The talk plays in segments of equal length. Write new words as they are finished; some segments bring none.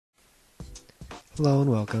Hello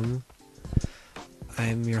and welcome.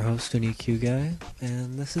 I'm your host, an EQ guy,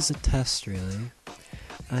 and this is a test, really.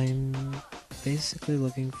 I'm basically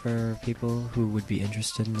looking for people who would be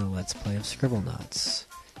interested in a Let's Play of Scribblenauts.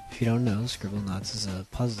 If you don't know, Scribblenauts is a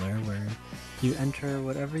puzzler where you enter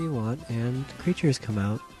whatever you want and creatures come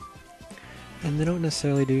out. And they don't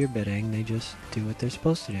necessarily do your bidding, they just do what they're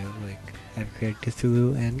supposed to do. Like, I've created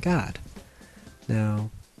Cthulhu and God.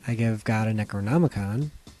 Now, I give God a Necronomicon,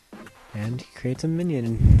 and he creates a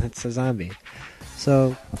minion that's a zombie.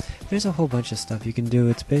 So, there's a whole bunch of stuff you can do.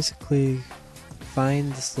 It's basically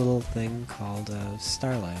find this little thing called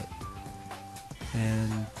Starlight.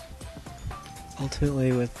 And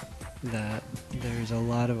ultimately with that, there's a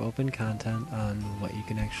lot of open content on what you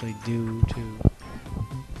can actually do to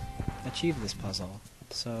achieve this puzzle.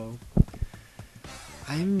 So,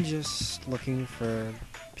 I'm just looking for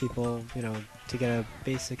people, to get a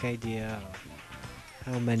basic idea of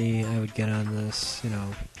how many I would get on this.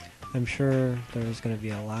 I'm sure there's going to be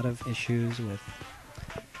a lot of issues with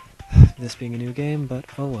this being a new game, but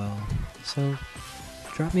oh well. So,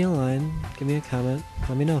 drop me a line, give me a comment,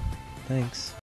 let me know. Thanks.